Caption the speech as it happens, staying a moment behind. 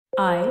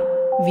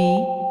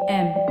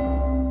IVM.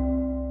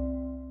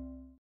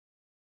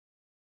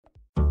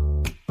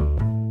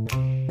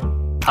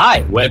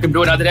 Hi, welcome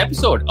to another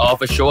episode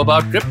of a show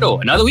about crypto.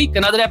 Another week,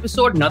 another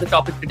episode, another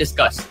topic to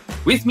discuss.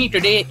 With me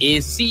today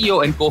is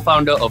CEO and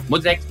co-founder of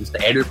Mudrex, Mr.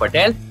 Edul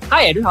Patel.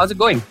 Hi, Edul. How's it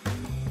going?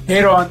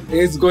 Hey, Ron.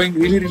 It's going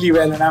really, really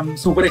well, and I'm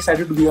super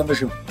excited to be on the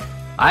show.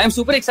 I am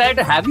super excited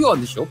to have you on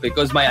the show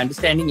because my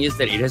understanding is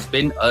that it has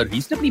been a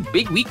reasonably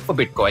big week for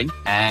Bitcoin.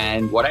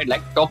 And what I'd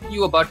like to talk to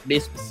you about today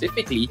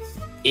specifically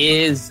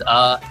is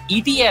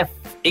ETF,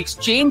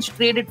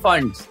 exchange-traded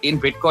funds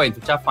in Bitcoin,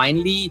 which are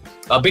finally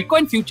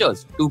Bitcoin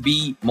futures, to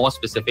be more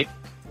specific,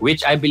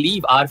 which I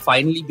believe are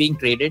finally being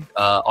traded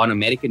on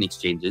American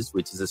exchanges,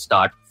 which is a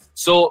start.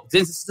 So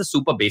since this is a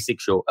super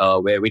basic show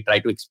where we try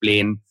to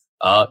explain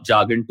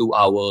jargon to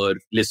our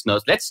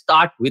listeners, let's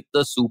start with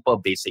the super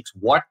basics.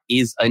 What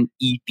is an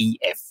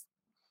ETF?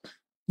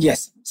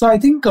 Yes. So I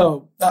think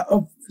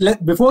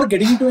before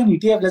getting into an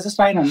ETF, let's just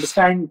try and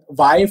understand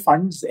why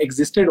funds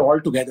existed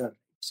altogether.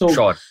 So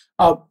Sure.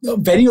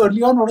 Very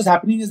early on, what was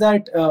happening is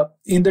that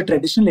in the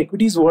traditional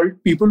equities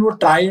world, people would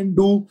try and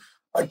do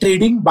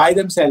trading by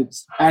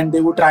themselves, and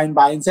they would try and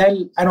buy and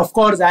sell. And of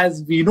course,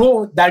 as we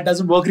know, that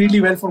doesn't work really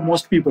well for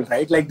most people,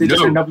 right? Like they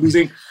just end up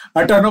losing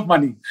a ton of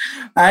money.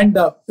 And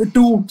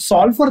to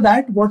solve for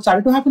that, what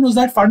started to happen was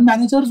that fund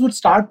managers would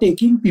start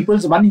taking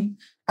people's money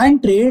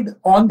and trade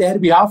on their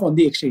behalf on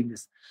the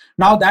exchanges.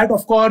 Now that,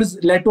 of course,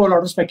 led to a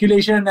lot of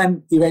speculation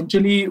and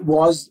eventually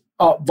was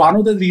one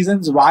of the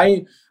reasons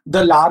why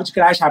the large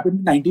crash happened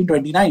in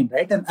 1929,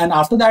 right? And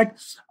after that,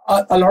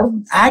 a lot of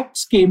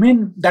acts came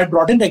in that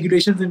brought in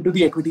regulations into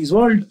the equities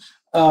world,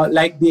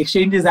 like the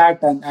Exchanges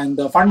Act and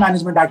the Fund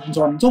Management Act and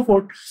so on and so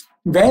forth,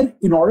 where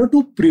in order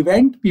to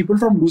prevent people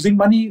from losing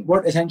money,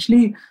 what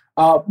essentially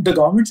the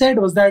government said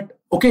was that,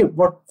 okay,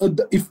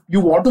 if you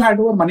want to hand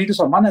over money to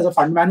someone as a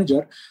fund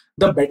manager,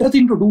 the better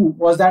thing to do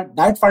was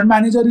that fund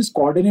manager is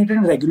coordinated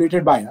and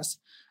regulated by us.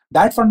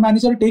 That fund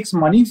manager takes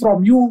money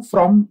from you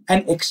from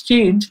an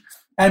exchange,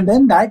 and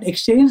then that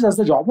exchange does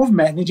the job of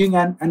managing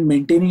and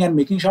maintaining and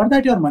making sure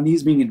that your money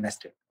is being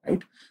invested,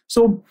 right?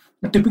 So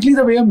typically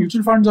the way a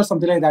mutual funds or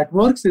something like that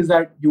works is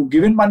that you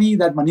give in money,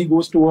 that money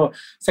goes to a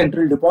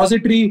central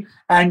depository,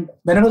 and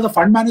whenever the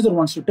fund manager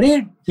wants to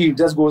trade, he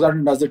just goes out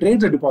and does the trade,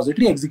 the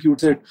depository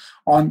executes it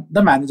on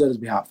the manager's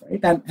behalf,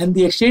 right? And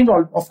the exchange,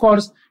 of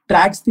course,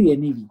 tracks the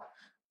NAV.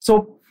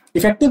 So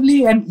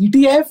effectively, an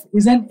ETF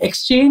is an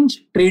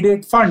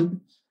exchange-traded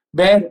fund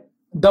where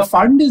the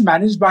fund is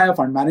managed by a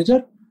fund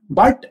manager,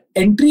 but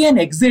entry and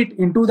exit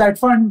into that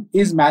fund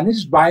is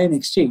managed by an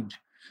exchange.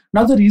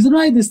 Now, the reason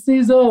why this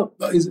is a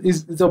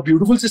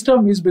beautiful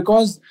system is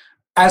because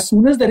as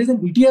soon as there is an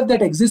ETF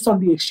that exists on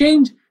the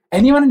exchange,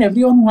 anyone and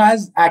everyone who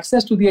has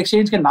access to the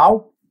exchange can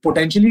now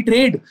potentially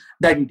trade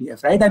that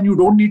ETF, right? And you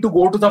don't need to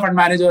go to the fund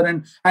manager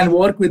and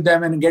work with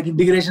them and get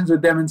integrations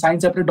with them and sign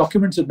separate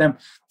documents with them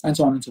and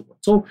so on and so forth.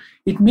 So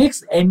it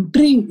makes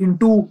entry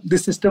into the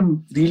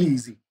system really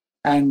easy.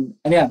 And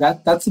yeah,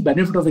 that's the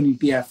benefit of an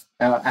ETF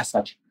as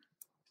such.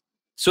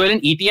 So in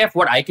an ETF,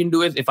 what I can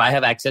do is if I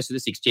have access to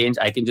this exchange,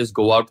 I can just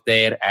go out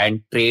there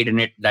and trade in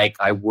it like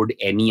I would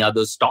any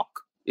other stock,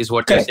 is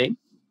what Correct. You're saying?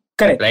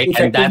 Correct. Right?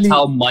 And that's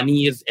how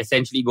money is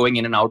essentially going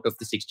in and out of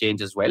this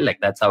exchange as well.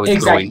 Like that's how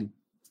it's growing.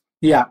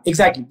 Yeah,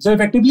 exactly. So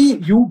effectively,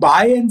 you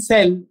buy and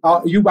sell,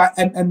 you buy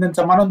and then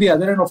someone on the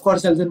other end, of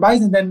course, sells and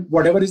buys. And then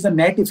whatever is the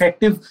net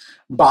effective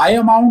buy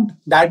amount,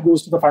 that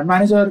goes to the fund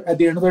manager. At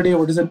the end of the day,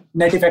 what is the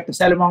net effective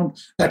sell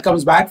amount that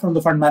comes back from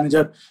the fund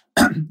manager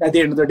at the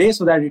end of the day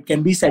so that it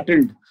can be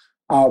settled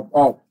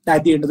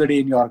at the end of the day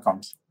in your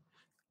accounts.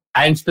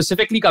 And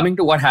specifically coming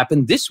to what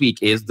happened this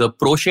week is the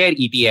ProShare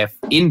ETF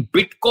in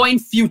Bitcoin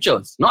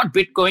futures, not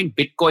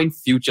Bitcoin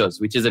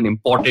futures, which is an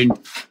important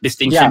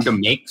distinction to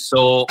make.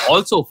 So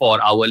also for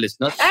our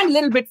listeners and a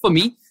little bit for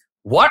me,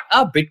 what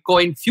are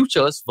Bitcoin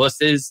futures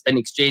versus an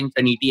exchange,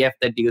 an ETF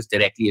that deals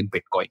directly in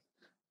Bitcoin?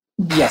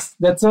 Yes,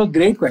 that's a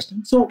great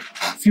question. So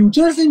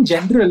futures in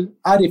general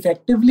are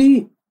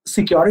effectively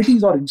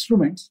securities or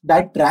instruments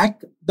that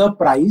track the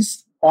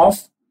price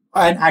of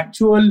an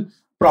actual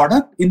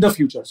product in the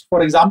futures.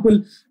 For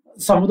example,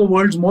 some of the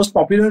world's most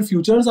popular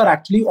futures are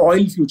actually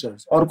oil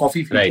futures or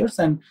coffee futures.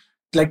 Right. And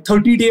like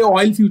 30-day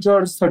oil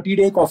futures,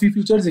 30-day coffee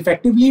futures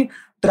effectively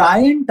try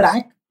and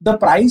track the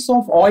price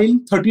of oil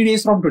 30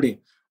 days from today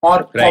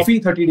or coffee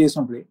 30 days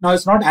from today. Now,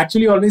 it's not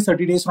actually always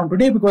 30 days from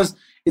today because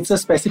it's a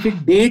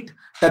specific date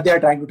that they are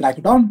trying to track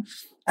it on.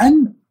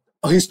 And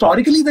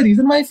historically, the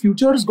reason why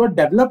futures got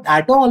developed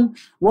at all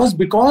was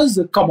because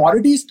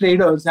commodities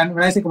traders, and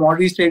when I say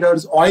commodities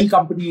traders, oil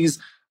companies,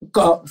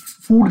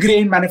 food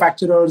grain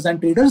manufacturers and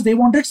traders, they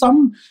wanted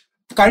some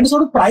kind of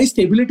sort of price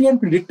stability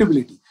and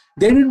predictability.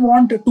 They didn't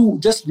want to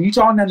just reach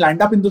on and land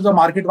up into the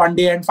market one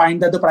day and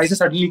find that the prices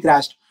suddenly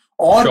crashed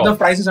or the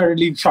prices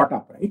suddenly shot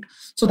up, right?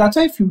 So that's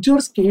why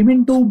futures came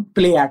into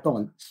play at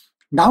all.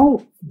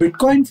 Now,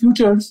 Bitcoin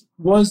futures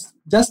was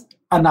just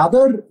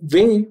another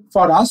way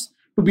for us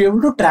to be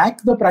able to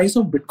track the price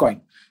of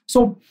Bitcoin.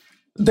 So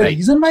the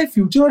reason why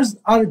futures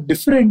are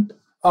different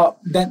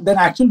than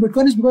actual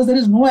Bitcoin is because there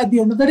is no, at the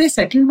end of the day,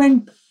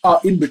 settlement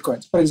in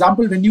Bitcoins. For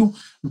example, when you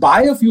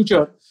buy a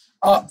future,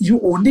 you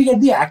only get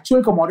the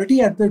actual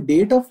commodity at the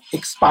date of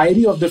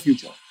expiry of the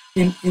future.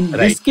 In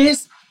this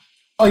case,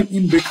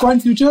 in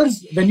Bitcoin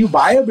futures, when you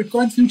buy a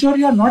Bitcoin future,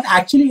 you are not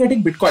actually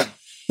getting Bitcoin.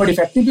 But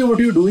effectively, what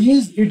you're doing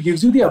is it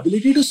gives you the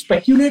ability to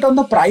speculate on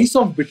the price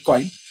of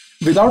Bitcoin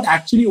without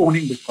actually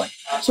owning Bitcoin.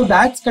 So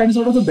that's kind of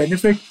sort of the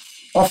benefit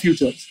of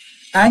futures.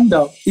 And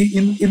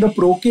in the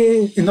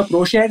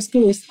ProShares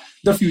case,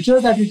 the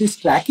futures that it is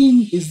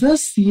tracking is the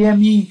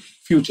CME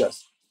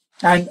futures.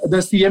 And the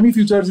CME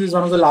futures is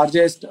one of the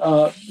largest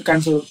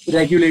kinds of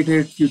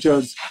regulated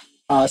futures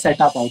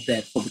setup out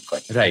there for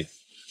Bitcoin. Right.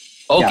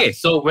 Okay.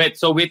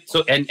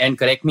 Yeah. And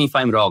correct me if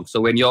I'm wrong. So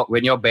when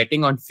you're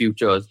betting on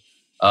futures,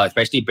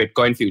 especially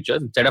Bitcoin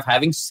futures, instead of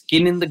having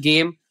skin in the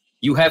game,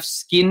 you have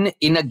skin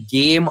in a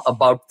game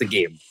about the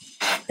game.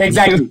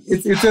 Exactly.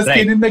 It's a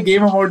skin in the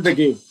game about the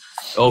game.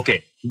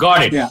 Okay.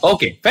 Got it. Yeah.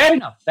 Okay. Fair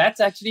enough. That's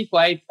actually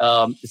quite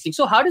interesting.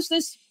 So how does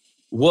this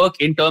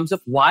work in terms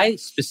of why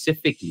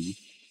specifically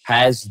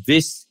has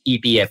this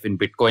ETF in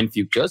Bitcoin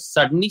futures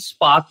suddenly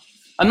sparked,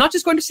 I'm not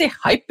just going to say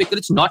hype because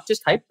it's not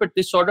just hype, but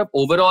this sort of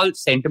overall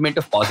sentiment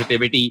of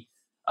positivity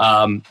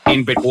in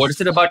Bitcoin? What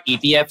is it about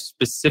ETFs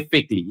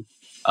specifically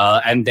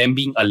and them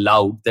being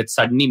allowed that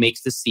suddenly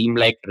makes this seem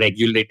like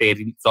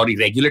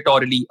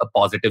regulatorily a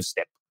positive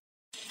step?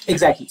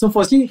 Exactly. So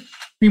firstly,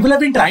 people have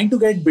been trying to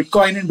get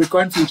Bitcoin and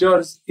Bitcoin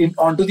futures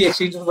onto the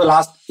exchange for the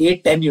last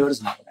 8-10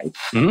 years now, right?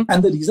 Mm-hmm.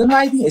 And the reason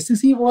why the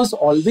SEC was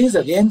always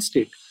against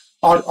it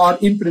or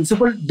in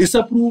principle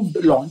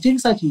disapproved launching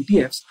such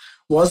ETFs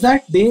was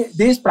that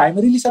they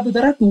primarily said that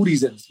there are two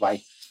reasons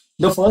why.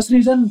 The first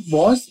reason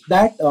was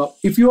that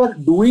if you are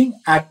doing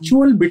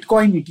actual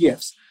Bitcoin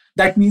ETFs,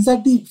 that means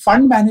that the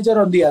fund manager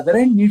on the other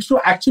end needs to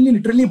actually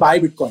literally buy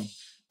Bitcoin,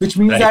 which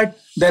means that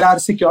there are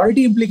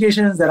security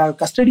implications, there are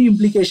custody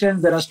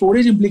implications, there are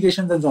storage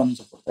implications, and so on and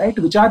so forth, right?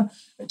 Which are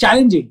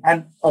challenging.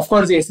 And of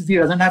course, the SEC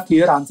doesn't have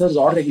clear answers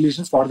or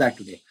regulations for that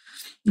today.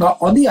 Now,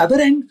 on the other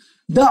end,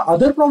 the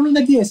other problem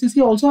that the SEC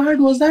also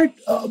had was that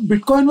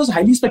Bitcoin was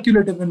highly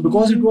speculative, and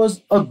because it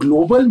was a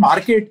global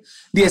market,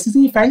 the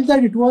SEC felt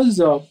that it was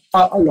a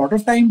lot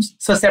of times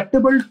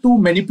susceptible to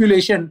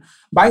manipulation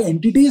by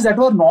entities that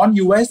were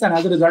non-US, and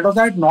as a result of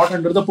that, not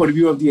under the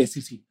purview of the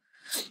SEC.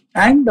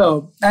 And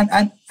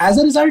as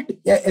a result,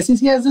 SEC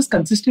has just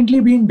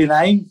consistently been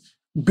denying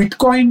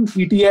Bitcoin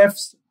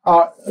ETFs,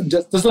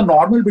 just the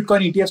normal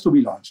Bitcoin ETFs to be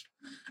launched.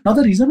 Now,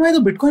 the reason why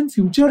the Bitcoin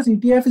futures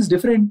ETF is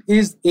different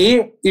is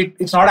A,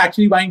 it's not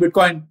actually buying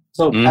Bitcoin.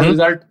 So as a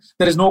result,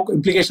 there is no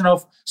implication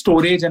of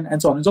storage and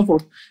so on and so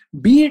forth.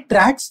 B, it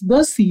tracks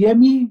the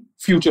CME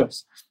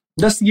futures.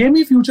 The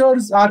CME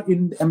futures are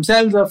in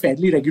themselves a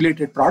fairly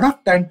regulated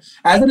product. And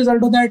as a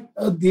result of that,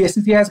 the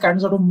SEC has kind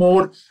of sort of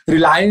more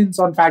reliance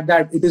on the fact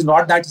that it is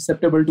not that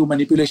susceptible to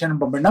manipulation and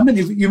pump and dump. And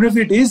even if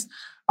it is,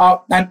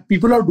 and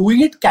people are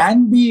doing it,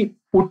 can be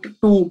put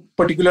to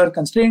particular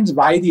constraints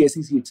by the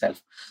SEC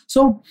itself.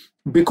 So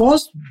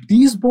because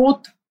these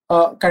both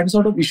kind of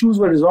sort of issues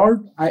were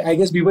resolved, I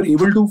guess we were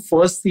able to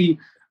first see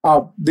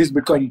this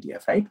Bitcoin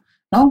ETF, right?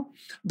 Now,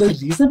 the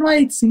reason why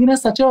it's seen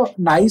as such a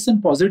nice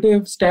and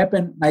positive step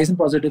and nice and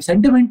positive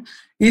sentiment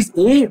is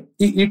A,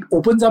 it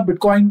opens up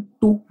Bitcoin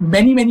to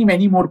many, many,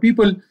 many more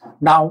people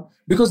now.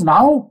 Because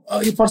now,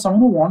 if for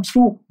someone who wants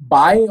to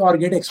buy or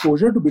get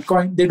exposure to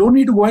Bitcoin, they don't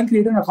need to go and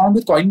create an account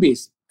with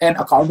Coinbase. An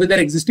account with their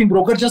existing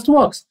broker just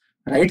works,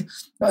 right?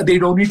 They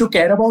don't need to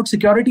care about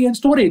security and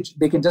storage.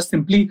 They can just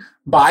simply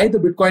buy the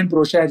Bitcoin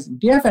ProShares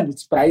ETF and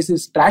its price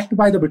is tracked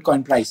by the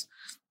Bitcoin price.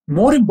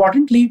 More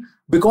importantly,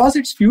 because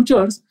it's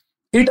futures,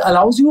 it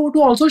allows you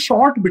to also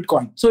short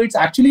Bitcoin. So it's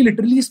actually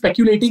literally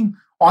speculating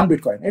on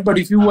Bitcoin, right? But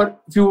if you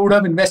would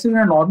have invested in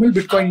a normal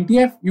Bitcoin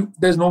ETF,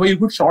 there's no way you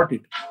could short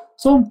it.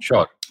 So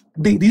sure.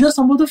 These are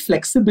some of the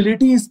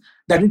flexibilities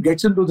that it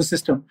gets into the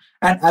system.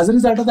 And as a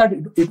result of that,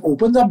 it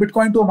opens up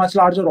Bitcoin to a much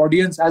larger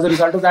audience. As a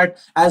result of that,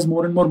 as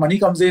more and more money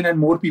comes in and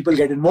more people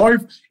get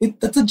involved,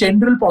 that's a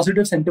general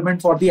positive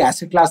sentiment for the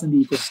asset class and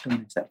the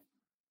ecosystem itself.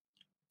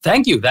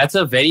 Thank you. That's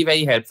a very,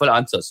 very helpful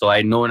answer. So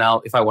I know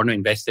now if I want to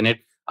invest in it,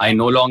 I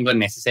no longer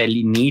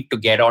necessarily need to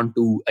get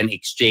onto an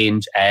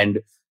exchange and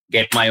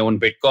get my own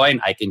Bitcoin.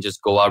 I can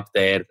just go out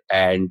there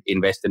and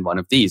invest in one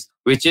of these,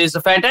 which is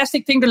a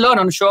fantastic thing to learn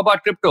on a show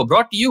about crypto,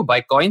 brought to you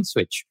by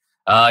CoinSwitch,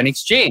 an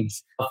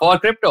exchange for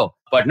crypto.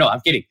 But no,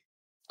 I'm kidding.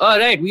 All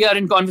right, we are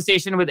in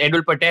conversation with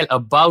Edul Patel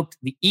about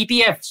the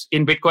ETFs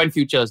in Bitcoin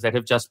futures that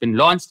have just been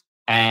launched.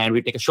 And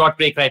we'll take a short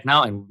break right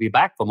now and we'll be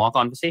back for more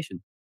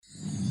conversation.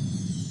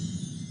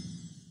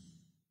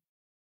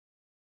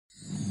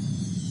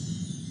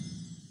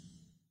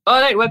 All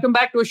right, welcome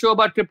back to a show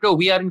about crypto.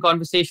 We are in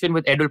conversation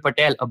with Edul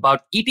Patel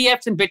about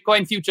ETFs and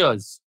Bitcoin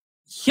futures.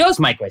 Here's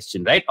my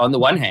question, right? On the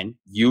one hand,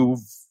 you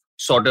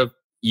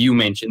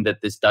mentioned that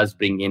this does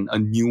bring in a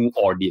new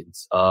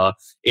audience.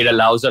 It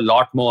allows a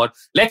lot more,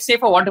 let's say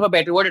for want of a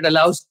better word, it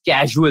allows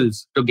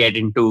casuals to get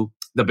into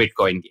the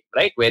Bitcoin game,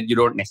 right? Where you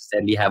don't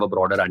necessarily have a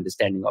broader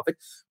understanding of it.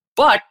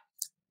 But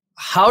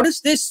how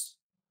does this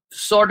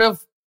sort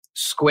of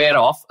square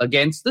off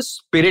against the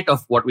spirit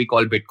of what we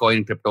call Bitcoin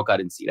and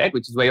cryptocurrency, right?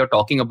 Which is where you're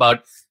talking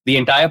about the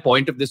entire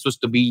point of this was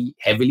to be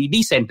heavily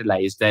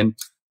decentralized and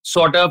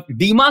sort of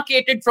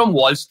demarcated from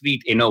Wall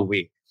Street in a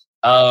way.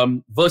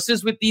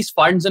 Versus with these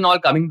funds and all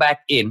coming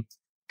back in,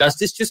 does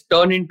this just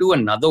turn into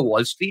another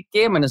Wall Street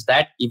game? And is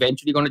that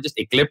eventually going to just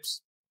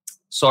eclipse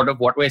sort of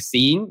what we're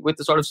seeing with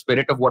the sort of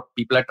spirit of what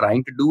people are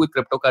trying to do with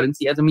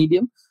cryptocurrency as a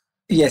medium?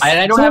 Yes.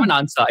 I don't have an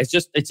answer. It's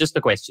just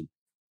a question.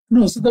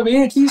 No, so the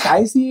way at least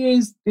I see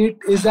is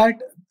that,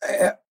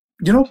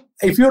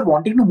 if you're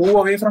wanting to move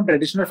away from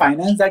traditional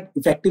finance, that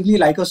effectively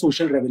like a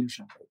social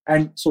revolution.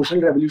 And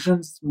social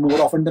revolutions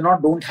more often than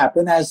not don't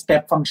happen as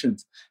step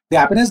functions. They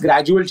happen as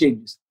gradual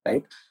changes,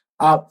 right?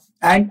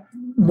 And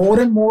more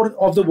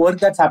of the work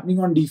that's happening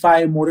on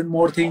DeFi, more and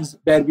more things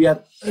where we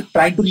are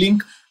trying to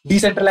link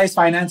decentralized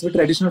finance with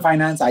traditional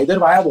finance, either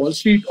via Wall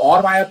Street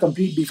or via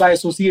complete DeFi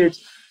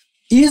associates,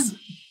 is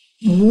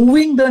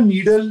moving the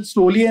needle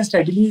slowly and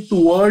steadily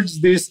towards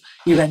this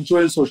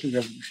eventual social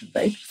revolution,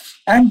 right?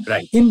 And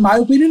in my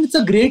opinion, it's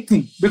a great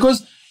thing,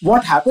 because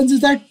what happens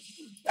is that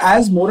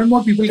as more and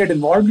more people get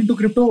involved into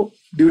crypto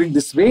during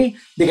this way,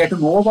 they get to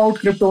know about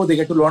crypto, they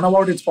get to learn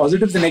about its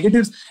positives and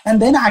negatives,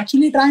 and then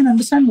actually try and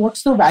understand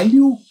what's the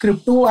value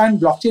crypto and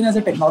blockchain as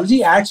a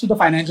technology adds to the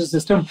financial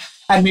system.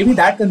 And maybe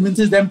that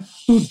convinces them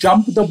to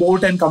jump the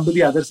boat and come to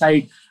the other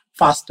side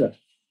faster.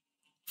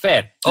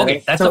 Fair.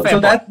 Okay, that's a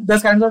fair point.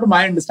 That's kind of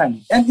my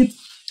understanding. And it's,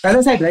 as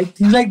I said, right,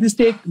 things like this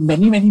take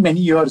many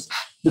years,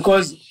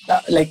 because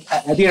at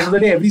the end of the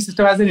day, every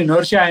system has an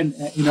inertia, and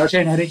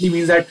inertia inherently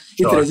means that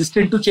it's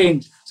resistant to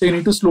change. So you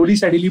need to slowly,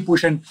 steadily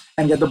push and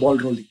get the ball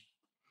rolling.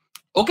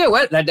 Okay,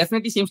 well, that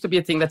definitely seems to be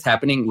a thing that's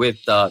happening with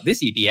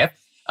this ETF.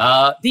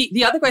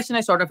 The other question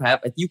I sort of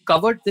have, you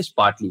covered this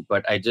partly,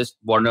 but I just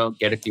want to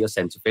get a clear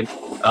sense of it.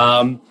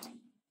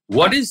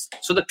 What is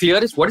the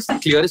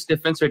clearest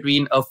difference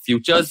between a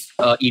futures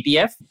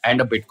ETF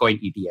and a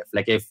Bitcoin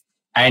ETF?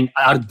 And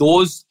are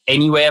those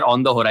anywhere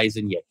on the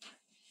horizon yet?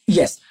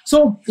 Yes.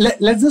 So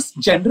let's just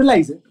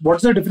generalize it.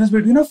 What's the difference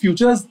between a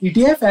futures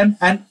ETF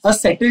and a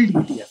settled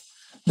ETF?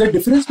 The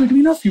difference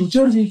between a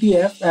futures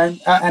ETF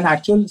and an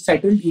actual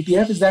settled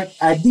ETF is that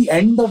at the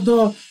end of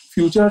the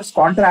futures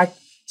contract,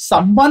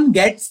 someone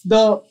gets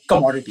the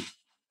commodity.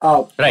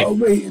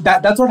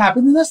 That's what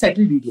happens in a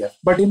settled ETF.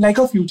 But in like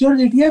a futures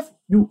ETF,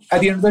 you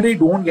at the end of the day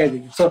don't get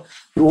it. It's a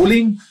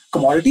rolling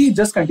commodity. It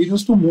just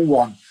continues to move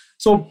on.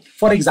 So,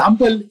 for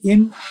example,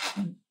 in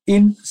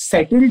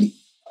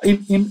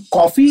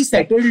coffee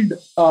settled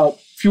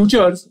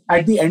futures,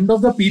 at the end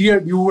of the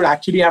period, you would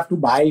actually have to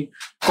buy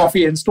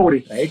coffee and store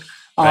it, right?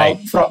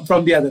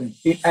 From the other end.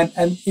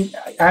 And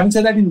having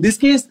said that, in this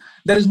case,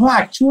 there is no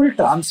actual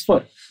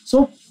transfer.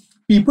 So,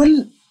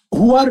 people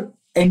who are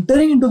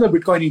entering into the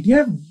Bitcoin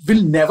ETF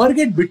will never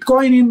get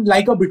Bitcoin in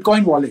like a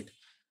Bitcoin wallet.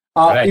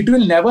 It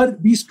will never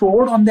be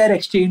stored on their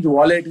exchange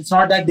wallet. It's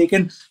not that they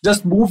can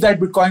just move that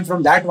Bitcoin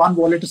from that one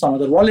wallet to some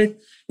other wallet.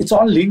 It's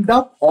all linked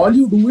up. All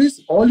you're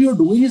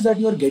doing is that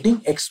you're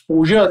getting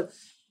exposure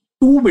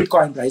to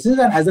Bitcoin prices,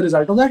 and as a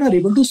result of that, are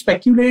able to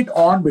speculate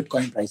on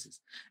Bitcoin prices.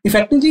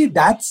 Effectively,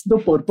 that's the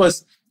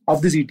purpose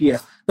of this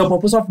ETF. The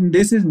purpose of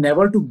this is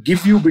never to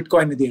give you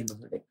Bitcoin at the end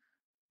of the day.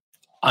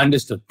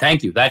 Understood.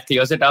 Thank you. That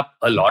clears it up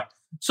a lot.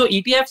 So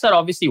ETFs are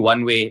obviously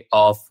one way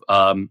of,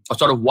 or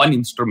sort of one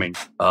instrument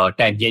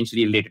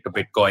tangentially related to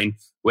Bitcoin,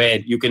 where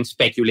you can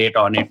speculate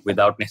on it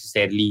without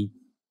necessarily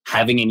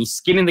having any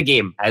skin in the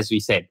game, as we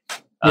said.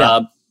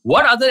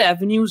 What other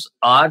avenues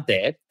are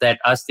there that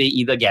are, say,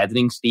 either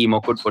gathering steam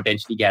or could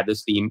potentially gather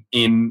steam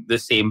in the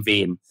same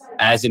vein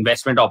as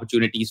investment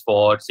opportunities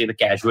for, say, the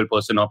casual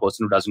person or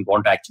person who doesn't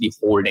want to actually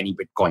hold any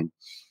Bitcoin?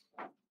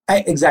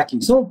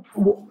 Exactly. So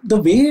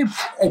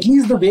at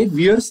least the way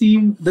we are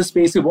seeing the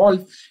space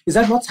evolve is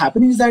that what's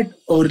happening is that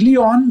early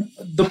on,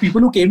 the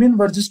people who came in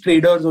were just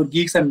traders or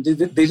geeks, and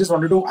they just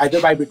wanted to either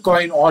buy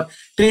Bitcoin or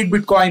trade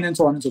Bitcoin and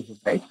so on and so forth,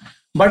 right?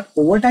 But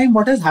over time,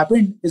 what has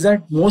happened is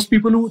that most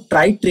people who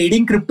tried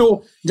trading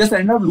crypto just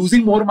ended up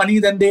losing more money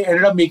than they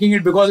ended up making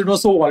it, because it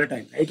was so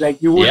volatile, right?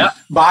 Like you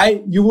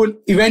would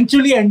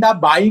eventually end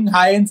up buying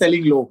high and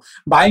selling low,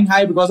 buying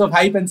high because of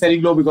hype and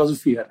selling low because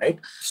of fear, right?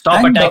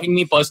 Stop attacking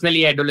me personally,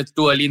 Edul. It's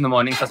too early in the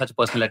morning for such a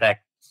personal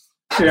attack.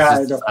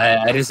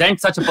 I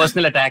resent such a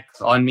personal attack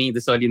on me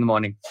this early in the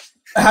morning.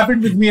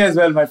 Happened with me as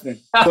well, my friend.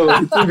 So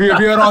we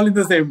are all in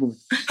the same mood.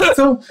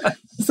 So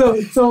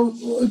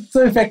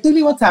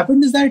effectively, what's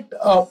happened is that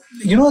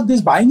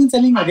this buying and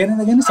selling again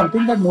and again is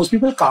something that most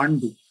people can't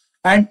do,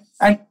 and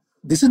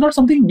this is not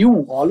something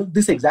new. All of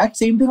this exact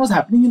same thing was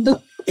happening in the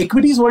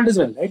equities world as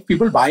well, right?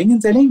 People buying and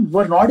selling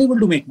were not able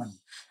to make money,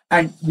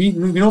 and we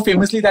know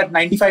famously that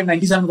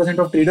 95-97%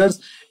 of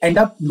traders end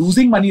up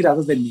losing money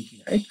rather than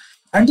making, right?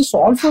 And to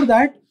solve for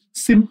that,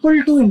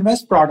 simple to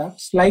invest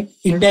products like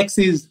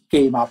indexes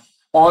came up,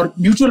 or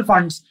mutual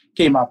funds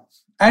came up.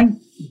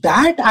 And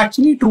that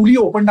actually truly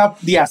opened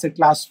up the asset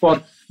class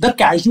for the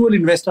casual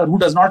investor who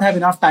does not have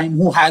enough time,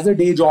 who has a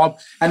day job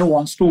and who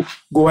wants to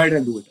go ahead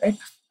and do it, right?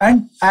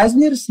 And as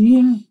we are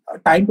seeing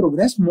time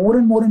progress, more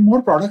and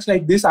more products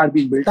like this are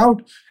being built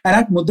out. And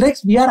at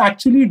Mudrex, we are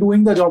actually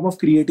doing the job of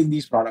creating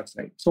these products,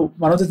 right? So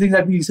one of the things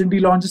that we recently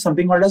launched is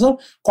something called as a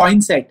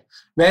coin set,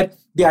 where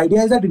the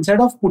idea is that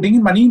instead of putting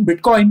in money in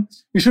Bitcoin,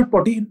 you should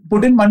put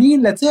in money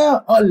in, let's say,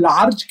 a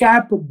large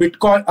cap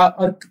Bitcoin,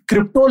 a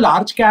crypto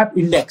large cap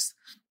index,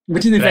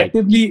 which is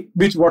effectively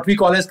what we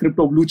call as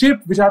crypto blue chip,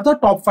 which are the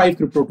top 5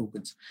 crypto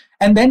tokens.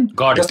 And then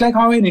just like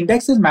how an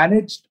index is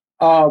managed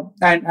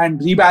and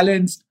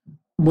rebalanced,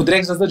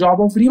 Mudrex does the job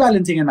of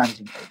rebalancing and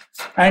managing.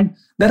 And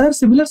there are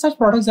similar such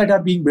products that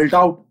are being built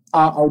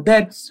out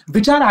there,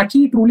 which are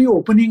actually truly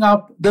opening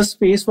up the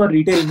space for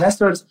retail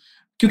investors.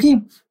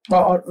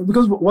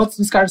 Because what's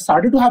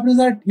started to happen is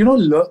that,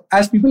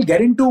 as people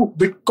get into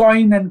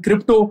Bitcoin and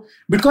crypto,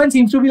 Bitcoin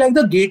seems to be like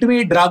the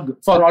gateway drug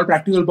for all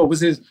practical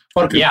purposes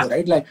for crypto,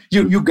 right? Like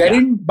you get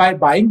in by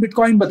buying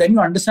Bitcoin, but then you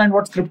understand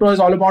what crypto is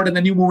all about, and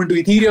then you move into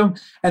Ethereum,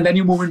 and then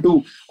you move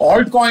into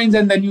altcoins,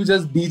 and then you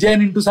just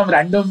degen into some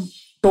random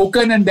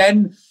token, and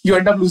then you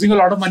end up losing a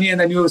lot of money, and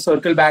then you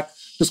circle back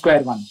to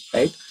square one,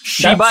 right?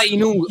 Shiba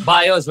Inu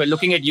buyers, we're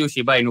looking at you,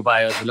 Shiba Inu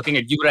buyers. We're looking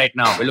at you right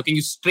now. We're looking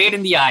you straight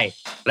in the eye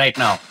right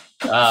now.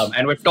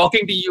 And we're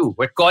talking to you.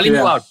 We're calling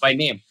you out by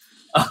name.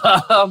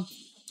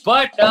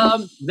 But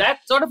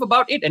that's sort of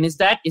about it. And is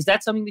that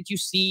something that you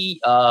see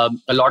a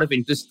lot of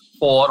interest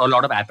for, or a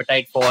lot of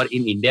appetite for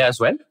in India as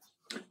well?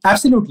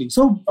 Absolutely.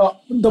 So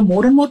the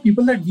more and more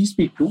people that we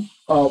speak to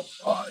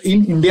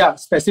in India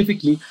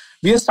specifically,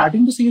 we are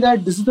starting to see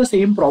that this is the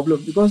same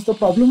problem, because the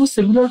problem is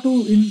similar to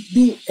in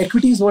the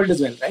equities world as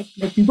well, right?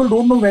 Like people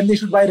don't know when they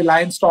should buy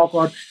Reliance stock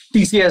or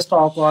TCS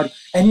stock or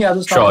any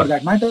other stock for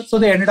that matter. So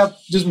they ended up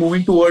just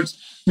moving towards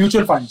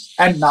mutual funds.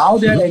 And now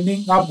they are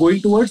ending up going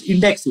towards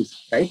indexes,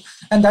 right?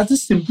 And that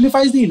just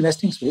simplifies the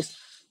investing space.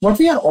 What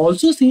we are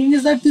also seeing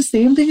is that the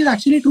same thing is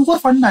actually true for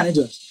fund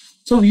managers.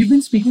 So we've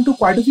been speaking to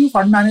quite a few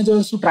fund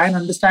managers to try and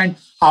understand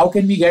how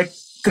can we get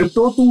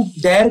crypto to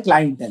their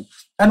clientele.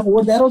 And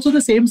over there also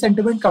the same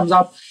sentiment comes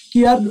up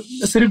कि यार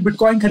सिर्फ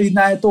Bitcoin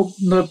खरीदना है तो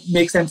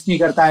make sense नहीं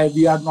करता है.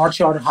 We are not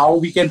sure how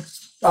we can,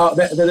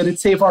 whether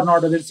it's safe or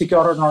not, whether it's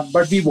secure or not.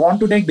 But we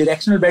want to take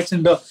directional bets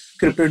in the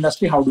crypto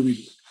industry. How do we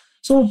do it?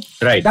 So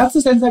that's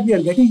the sense that we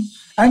are getting.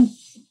 And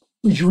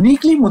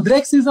uniquely,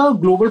 Mudrex is a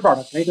global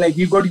product, right? Like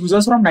we've got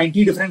users from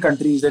 90 different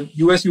countries, and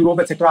US, Europe,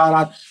 etc.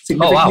 are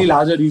significantly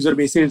larger user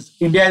bases.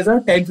 India is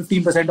a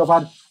 10-15% of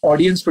our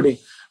audience today.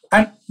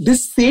 And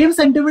this same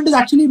sentiment is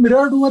actually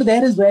mirrored over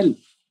there as well.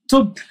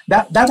 So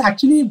that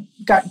actually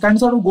kind of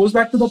sort of goes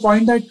back to the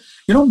point that,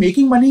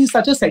 making money is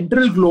such a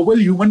central global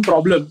human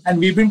problem. And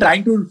we've been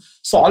trying to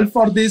solve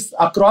for this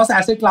across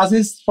asset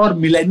classes for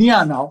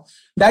millennia now.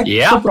 That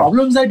the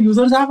problems that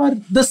users have are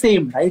the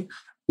same, right?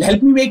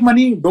 Help me make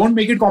money, don't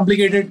make it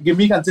complicated, give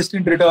me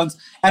consistent returns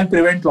and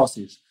prevent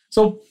losses.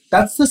 So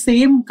that's the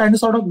same kind of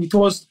sort of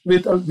ethos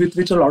with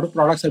which a lot of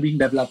products are being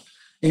developed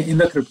in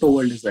the crypto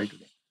world as well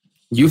today.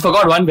 You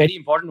forgot one very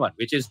important one,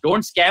 which is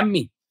don't scam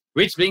me.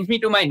 Which brings me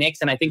to my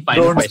next and I think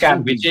final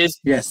question, which is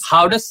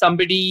how does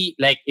somebody,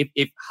 like,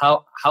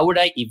 how would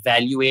I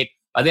evaluate?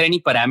 Are there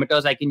any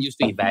parameters I can use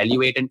to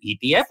evaluate an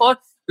ETF? Or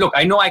look,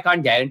 I know I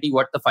can't guarantee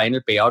what the final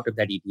payout of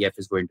that ETF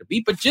is going to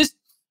be, but just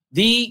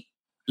the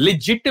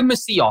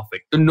legitimacy of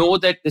it, to know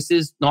that this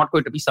is not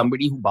going to be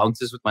somebody who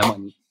bounces with my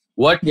money.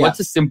 What's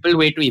a simple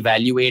way to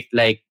evaluate,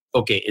 like,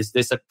 okay, is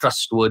this a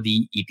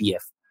trustworthy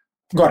ETF?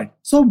 Got it.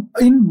 So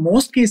in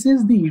most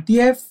cases, the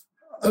ETF,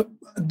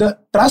 the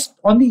trust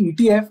on the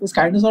ETF is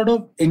kind of sort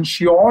of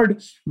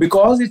ensured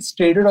because it's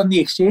traded on the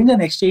exchange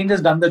and exchange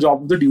has done the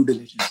job of the due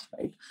diligence,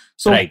 right?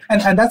 So,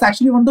 and that's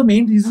actually one of the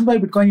main reasons why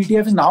Bitcoin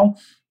ETF is now,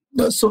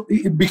 so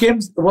it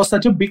was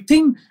such a big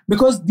thing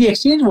because the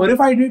exchange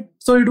verified it.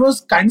 So it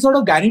was kind of sort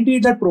of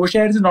guaranteed that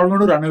ProShares is not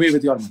going to run away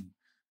with your money.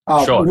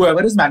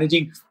 Whoever is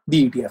managing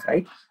the ETF,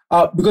 right?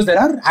 Because there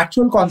are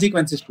actual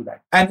consequences to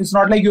that. And it's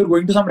not like you're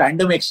going to some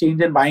random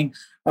exchange and buying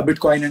a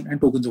Bitcoin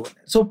and tokens over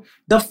there. So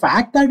the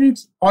fact that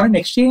it's on an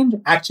exchange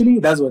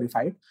actually does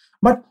verify it.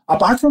 But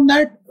apart from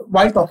that,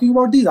 while talking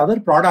about these other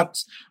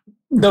products,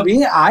 the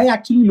way I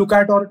actually look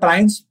at or try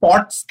and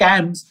spot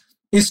scams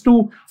is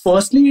to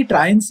firstly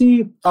try and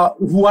see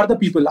who are the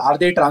people. Are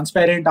they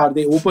transparent? Are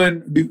they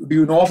open? Do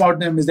you know about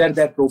them? Is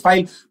their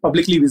profile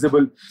publicly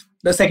visible?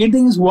 The second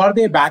thing is, who are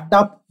they backed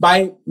up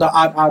by?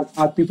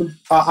 Are people,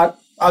 are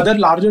other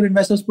larger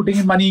investors putting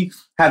in money?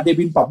 Have they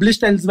been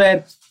published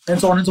elsewhere? And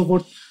so on and so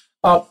forth.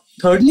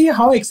 Thirdly,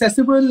 how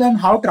accessible and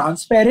how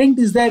transparent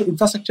is their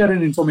infrastructure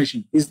and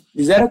information? Is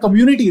there a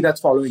community that's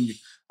following it?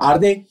 Are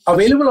they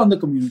available on the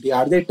community?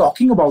 Are they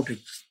talking about it?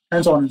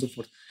 And so on and so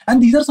forth.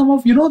 And these are some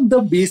of,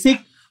 the basic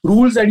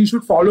rules that you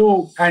should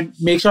follow and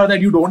make sure that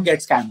you don't get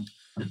scammed.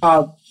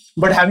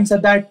 But having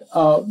said that,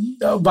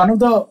 one of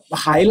the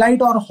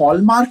highlight or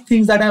hallmark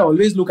things that I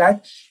always look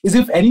at is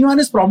if anyone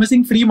is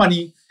promising free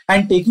money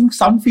and taking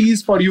some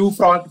fees for you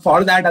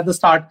for that at the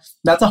start,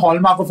 that's a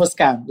hallmark of a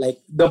scam. Like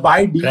the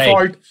by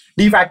default,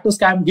 de facto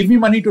scam, give me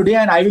money today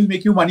and I will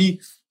make you money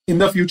in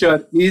the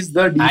future is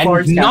the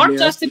default and scam. Not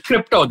just in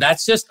crypto,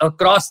 that's just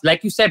across,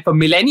 like you said, for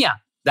millennia.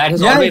 That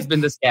has always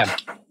been the scam.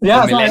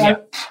 Yeah,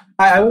 so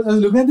I was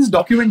looking at this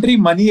documentary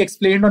Money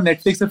Explained on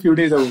Netflix a few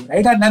days ago,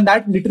 right? And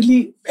that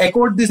literally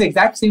echoed this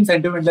exact same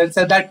sentiment that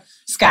said that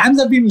scams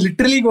have been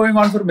literally going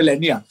on for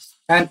millennia.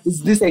 And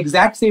it's this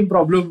exact same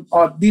problem,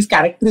 or these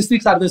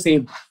characteristics are the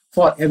same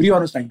for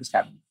everyone who's trying to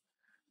scam.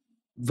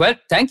 Well,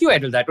 thank you,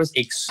 Edul. That was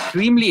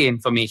extremely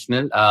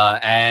informational.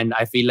 And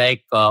I feel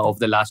like over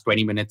the last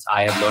 20 minutes,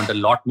 I have learned a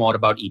lot more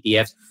about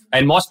ETFs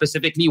and more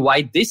specifically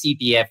why this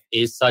ETF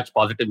is such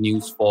positive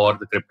news for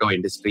the crypto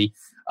industry.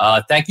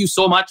 Thank you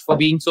so much for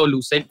being so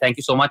lucid. Thank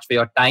you so much for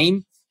your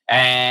time.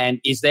 And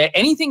is there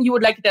anything you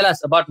would like to tell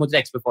us about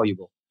Mudrex before you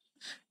go?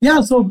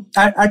 Yeah, so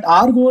at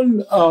our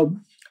goal,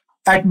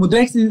 at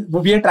Mudrex,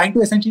 we are trying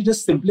to essentially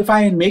just simplify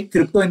and make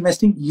crypto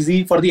investing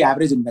easy for the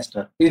average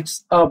investor.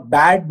 It's a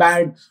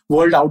bad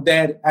world out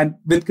there. And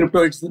with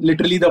crypto, it's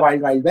literally the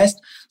wild, wild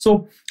west.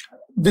 So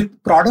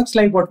with products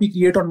like what we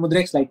create on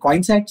Mudrex, like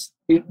CoinSets,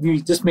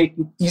 we just make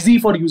it easy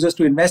for users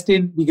to invest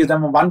in. We give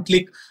them a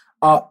one-click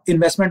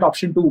investment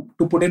option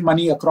to put in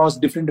money across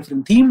different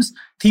themes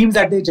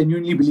that they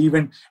genuinely believe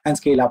in and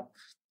scale up.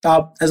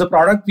 As a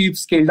product, we've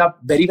scaled up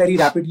very, very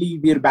rapidly.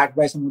 We are backed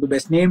by some of the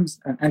best names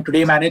and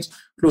today manage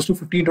close to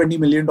 $15-20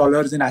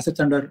 million in assets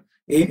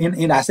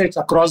in assets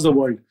across the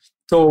world.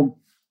 So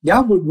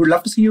yeah, would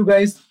love to see you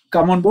guys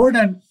come on board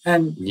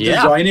and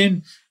just join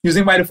in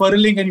using my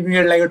referral link, and you can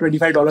get like a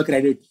 $25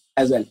 credit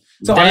as well.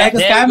 So unlike a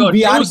scam,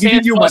 we are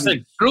giving you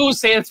money. True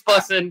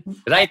salesperson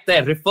right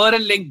there.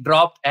 Referral link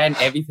dropped and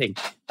everything.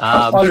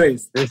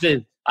 Always.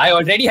 I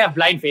already have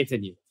blind faith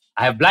in you.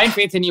 I have blind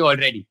faith in you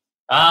already.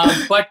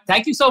 But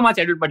thank you so much,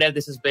 Edul Patel.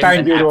 This has been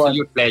an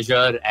absolute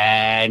pleasure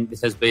and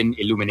this has been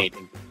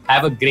illuminating.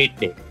 Have a great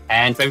day.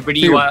 And for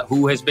everybody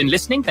who has been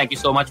listening, thank you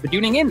so much for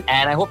tuning in.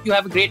 And I hope you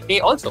have a great day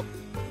also.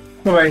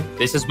 Bye-bye.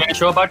 This has been a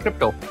show about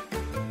crypto.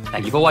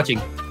 Thank you for watching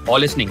or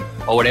listening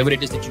or whatever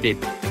it is that you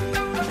did.